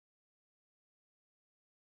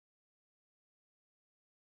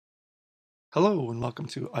Hello and welcome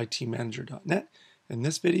to ITmanager.net. In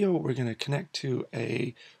this video, we're going to connect to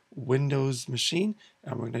a Windows machine,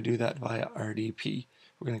 and we're going to do that via RDP.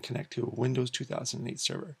 We're going to connect to a Windows 2008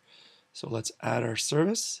 server. So let's add our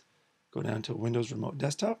service, go down to Windows Remote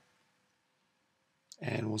Desktop,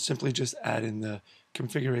 and we'll simply just add in the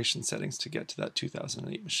configuration settings to get to that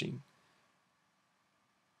 2008 machine.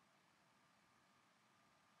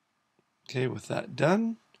 Okay, with that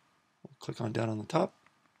done, we'll click on down on the top.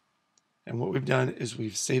 And what we've done is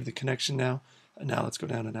we've saved the connection now, and now let's go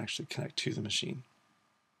down and actually connect to the machine.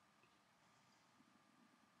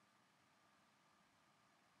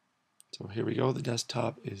 So here we go, the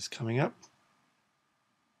desktop is coming up.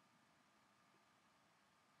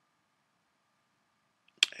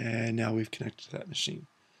 And now we've connected to that machine.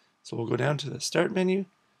 So we'll go down to the Start menu,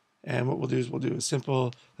 and what we'll do is we'll do a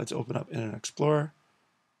simple, let's open up Internet Explorer.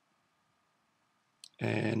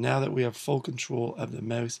 And now that we have full control of the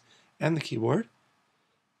mouse and the keyboard,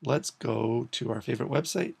 let's go to our favorite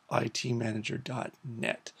website,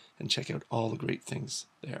 ITmanager.net, and check out all the great things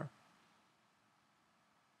there.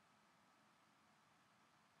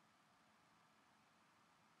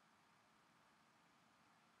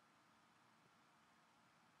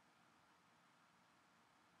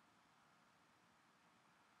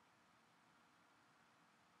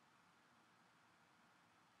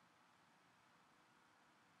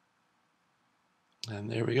 And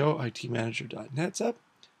there we go, ITmanager.net's up.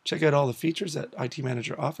 Check out all the features that IT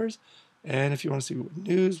Manager offers. And if you want to see what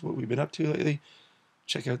news, what we've been up to lately,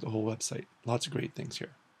 check out the whole website. Lots of great things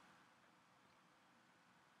here.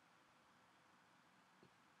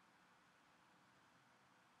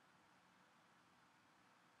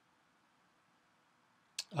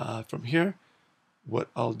 From here, what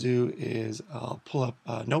I'll do is I'll pull up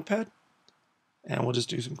Notepad, and we'll just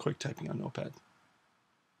do some quick typing on Notepad.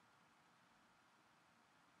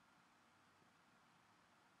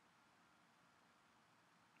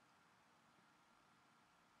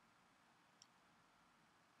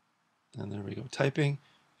 And there we go, typing.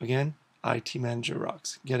 Again, IT Manager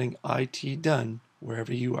rocks. Getting IT done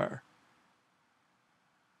wherever you are.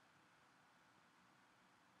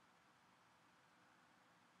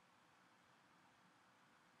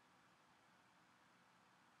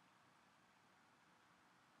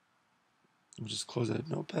 We'll just close that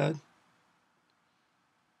Notepad.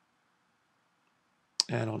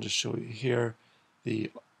 And I'll just show you here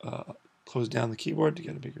the close down the keyboard to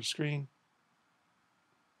get a bigger screen.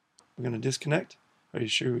 We're going to disconnect. Are you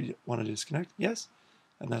sure we want to disconnect? Yes.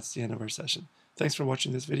 And that's the end of our session. Thanks for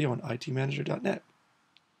watching this video on ITmanager.net.